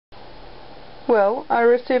Well, I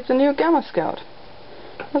received a new GAMMA SCOUT.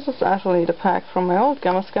 This is actually the pack from my old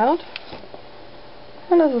GAMMA SCOUT.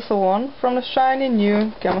 And this is the one from the shiny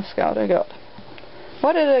new GAMMA SCOUT I got.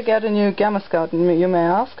 Why did I get a new GAMMA SCOUT, you may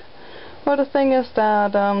ask? Well, the thing is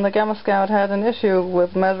that the GAMMA SCOUT had an issue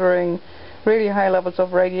with measuring really high levels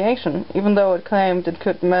of radiation, even though it claimed it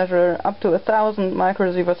could measure up to 1,000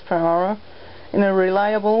 microsieverts per hour in a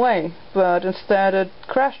reliable way, but instead it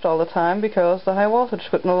crashed all the time because the high voltage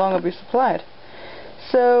could no longer be supplied.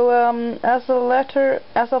 So as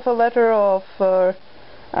of a letter of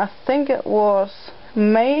I think it was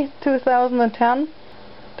May 2010,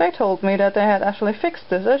 they told me that they had actually fixed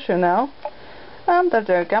this issue now, and that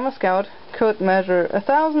their GAMMA SCOUT could measure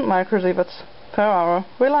 1,000 microsieverts per hour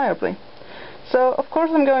reliably. So of course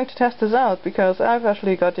I'm going to test this out, because I've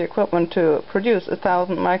actually got the equipment to produce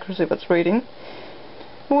 1,000 microsieverts reading,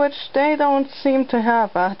 which they don't seem to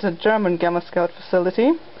have at the German GAMMA SCOUT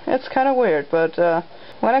facility. It's kind of weird, but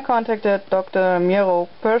when I contacted Dr. Mueller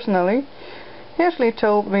personally, he actually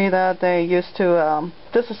told me that they used to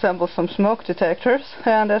disassemble some smoke detectors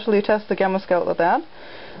and actually test the GAMMA SCOUT with that,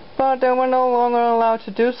 but they were no longer allowed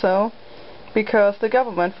to do so because the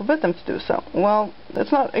government forbid them to do so. Well,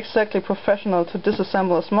 it's not exactly professional to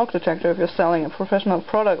disassemble a smoke detector if you're selling a professional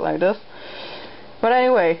product like this. But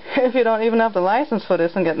anyway, if you don't even have the license for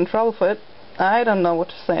this and get in trouble for it, I don't know what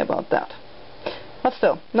to say about that. But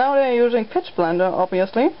still, now they're using pitch blender,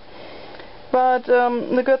 obviously. But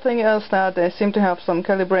the good thing is that they seem to have some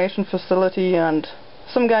calibration facility and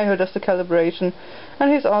some guy who does the calibration,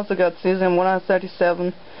 and he's also got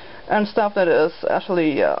cesium-137 and stuff that is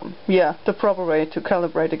actually, the proper way to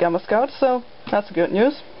calibrate the GAMMA SCOUT, so that's good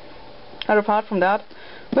news. And apart from that,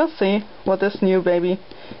 we'll see what this new baby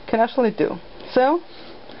can actually do. So,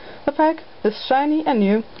 the pack is shiny and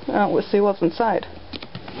new, and we'll see what's inside.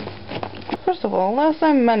 First of all, there's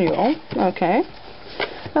a manual. Okay,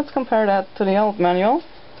 let's compare that to the old manual.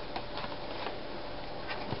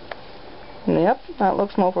 Yep, that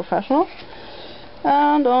looks more professional.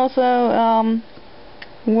 And also,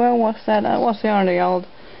 where was that? That was here on the old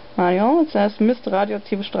manual. It says misst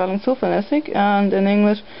radioactive Strahlung zuverlässig, and in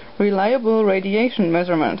English, reliable radiation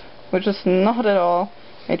measurement, which is not at all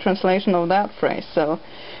a translation of that phrase. So,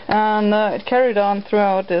 and it carried on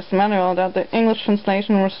throughout this manual that the English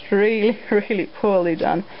translation was really, really poorly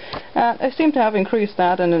done. I seem to have increased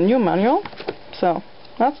that in the new manual, so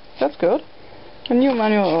that's good. The new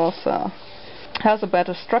manual also has a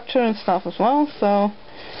better structure and stuff as well, so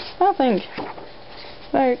I think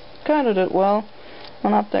they kind of did well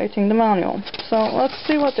on updating the manual. So let's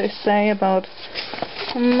see what they say about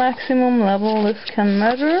the maximum level this can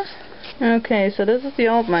measure. Okay, so this is the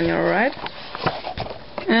old manual, right?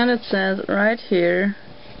 And it says right here,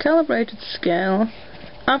 calibrated scale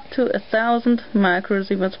up to 1,000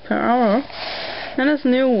 microsieverts per hour, and this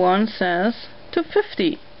new one says to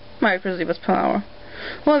 50 microsieverts per hour.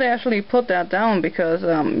 Well, they actually put that down because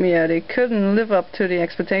they couldn't live up to the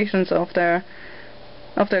expectations of their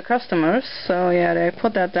customers, so yeah, they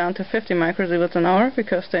put that down to 50 microsieverts an hour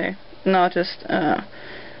because they noticed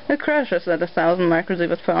it crashes at 1,000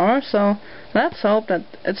 microsieverts per hour. So let's hope that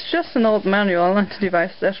it's just an old manual and the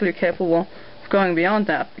device is actually capable of going beyond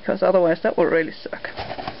that, because otherwise that would really suck.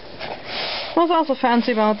 What's also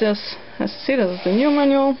fancy about this, as you see, this is the new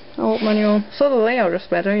manual, old manual, so the layout is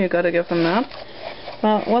better, you gotta give them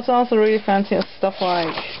that. What's also really fancy is stuff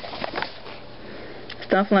like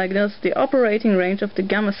this. The operating range of the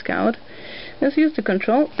GAMMA SCOUT is used to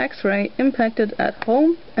control X-ray impacted at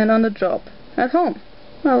home and on the job. At home.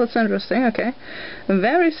 Well, that's interesting, okay. A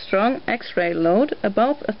very strong X-ray load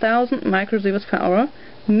above 1,000 microsieverts per hour.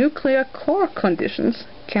 Nuclear core conditions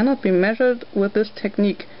cannot be measured with this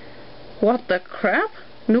technique. What the crap?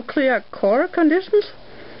 Nuclear core conditions?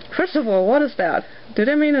 First of all, what is that? Do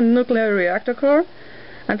they mean a nuclear reactor core?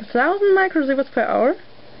 At 1,000 microsieverts per hour?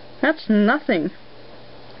 That's nothing.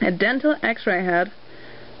 A dental X-ray head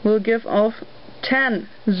will give off 10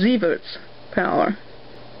 sieverts per hour.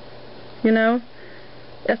 You know,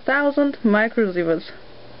 1,000 microsieverts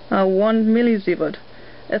are 1 millisievert.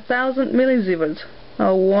 1,000 millisieverts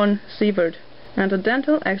are 1 sievert. And a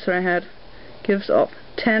dental X-ray head gives off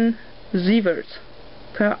 10 sieverts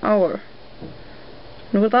per hour.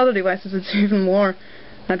 And with other devices it's even more.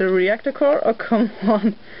 And a reactor core? Oh, come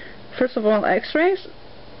on. First of all, X-rays?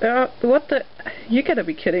 What the? You gotta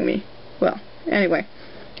be kidding me. Well, anyway.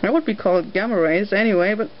 That would be called gamma rays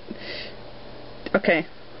anyway, but... Okay.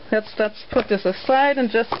 Let's put this aside and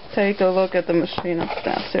just take a look at the machine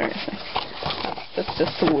instead, seriously. That's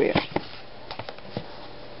just so weird.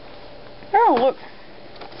 Oh, look.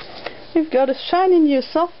 We've got a shiny new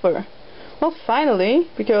software. Well, finally,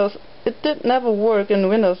 because it did never work in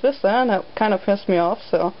Windows Vista and that kind of pissed me off,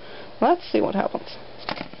 so let's see what happens.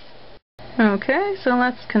 Okay, so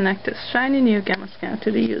let's connect this shiny new Gamma Scout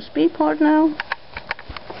to the USB port now.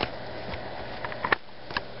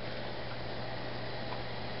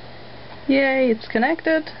 Yay, it's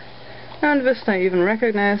connected, and Vista even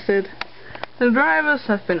recognized it. The drivers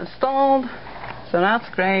have been installed, so that's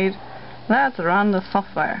great. Let's run the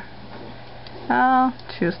software. I'll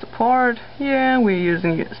choose the port. Yeah, we're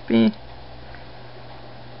using USB.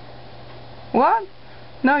 What?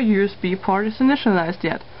 No USB port is initialized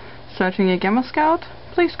yet. Searching a Gamma Scout?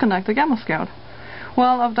 Please connect the Gamma Scout.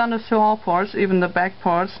 Well, I've done this to all ports, even the back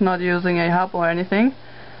ports, not using a hub or anything.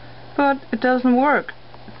 But it doesn't work.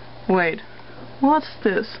 Wait, what's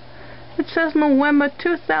this? It says November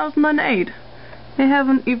 2008. They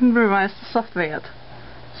haven't even revised the software yet.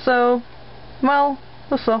 So, well,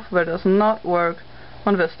 the software does not work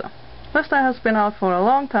on Vista. Vista has been out for a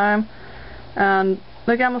long time, and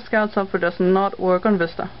the Gamma Scout software does not work on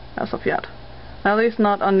Vista as of yet. At least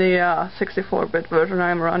not on the 64-bit version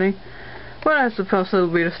I'm running. But I suppose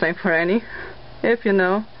it'll be the same for any. If you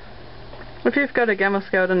know. If you've got a Gamma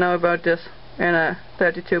Scout and know about this in a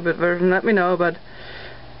 32-bit version, let me know. But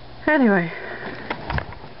anyway,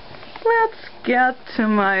 let's get to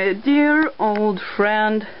my dear old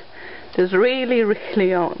friend. This really,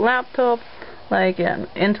 really old laptop, like an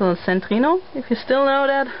Intel Centrino, if you still know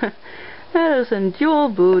that. That is in dual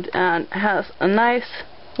boot and has a nice,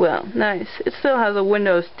 well, nice, it still has a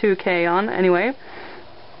Windows 2K on anyway.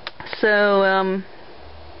 So,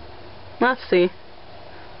 let's see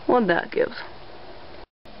what that gives.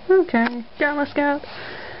 Okay, Gamma Scout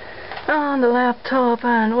on the laptop,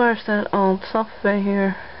 and where's that old software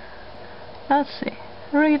here? Let's see,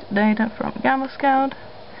 read data from Gamma Scout.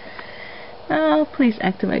 Please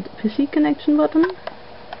activate the PC connection button.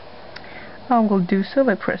 I will do so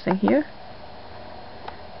by pressing here.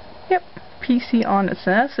 Yep, PC on it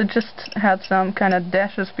says. It just had some kind of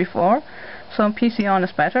dashes before, so PC on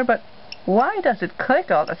is better, but why does it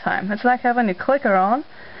click all the time? It's like having a clicker on,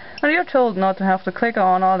 and you're told not to have the clicker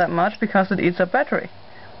on all that much because it eats up battery.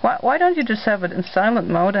 Why don't you just have it in silent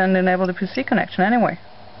mode and enable the PC connection anyway?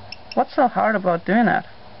 What's so hard about doing that?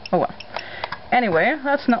 Oh well. Anyway,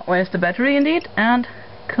 let's not waste the battery indeed, and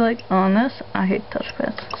click on this. I hate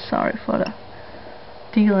touchpads, sorry for the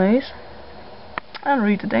delays. And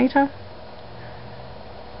read the data.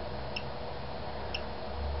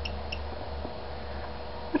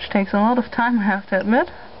 Which takes a lot of time, I have to admit.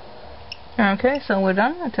 Okay, so we're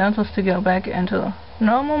done. It tells us to go back into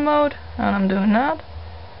normal mode, and I'm doing that.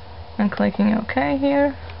 And clicking OK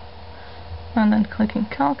here. And then clicking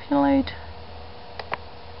calculate.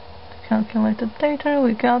 Calculate the data,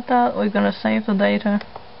 we got that. We're gonna save the data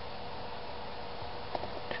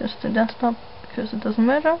just to desktop because it doesn't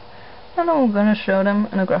matter, and then we're gonna show them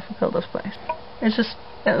in a graphical display. It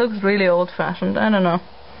looks really old-fashioned. I don't know.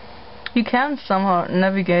 You can somehow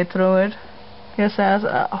navigate through it. It has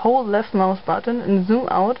a whole left mouse button and zoom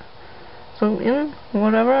out, zoom in,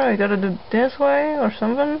 whatever. I gotta do this way or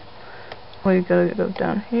something. Or you gotta go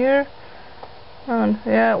down here. And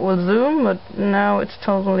yeah, it will zoom, but now it's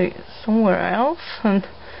totally somewhere else, and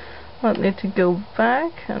I need to go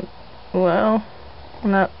back, and well,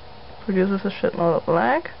 and that produces a shitload of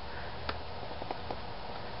lag.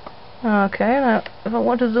 Okay, now if I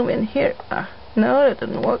want to zoom in here, no, it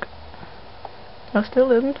didn't work. I still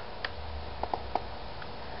didn't.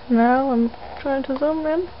 Now I'm trying to zoom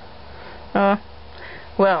in.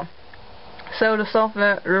 Well, so the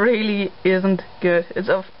software really isn't good. It's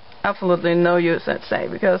of absolutely no use, I'd say,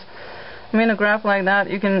 because I mean, a graph like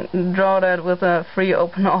that, you can draw that with a free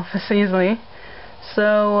open office easily.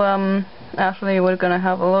 So actually we're gonna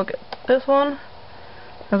have a look at this one.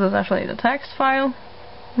 This is actually the text file.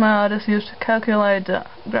 This is used to calculate the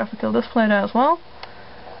graphical display there as well.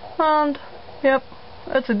 And yep,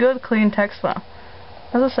 it's a good clean text file.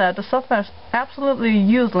 As I said, the software is absolutely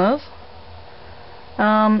useless.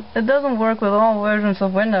 It doesn't work with all versions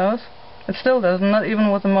of Windows. It still doesn't, not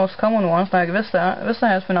even with the most common ones like Vista. Vista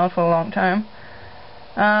has been out for a long time.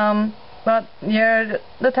 But yeah,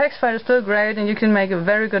 the text file is still great, and you can make a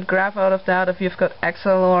very good graph out of that if you've got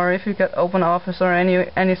Excel or if you've got OpenOffice or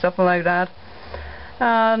any stuff like that.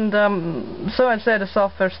 And so I'd say the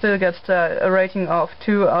software still gets a rating of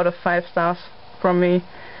 2 out of 5 stars from me,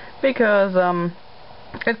 because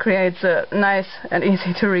it creates a nice and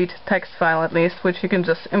easy to read text file at least, which you can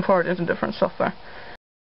just import into different software.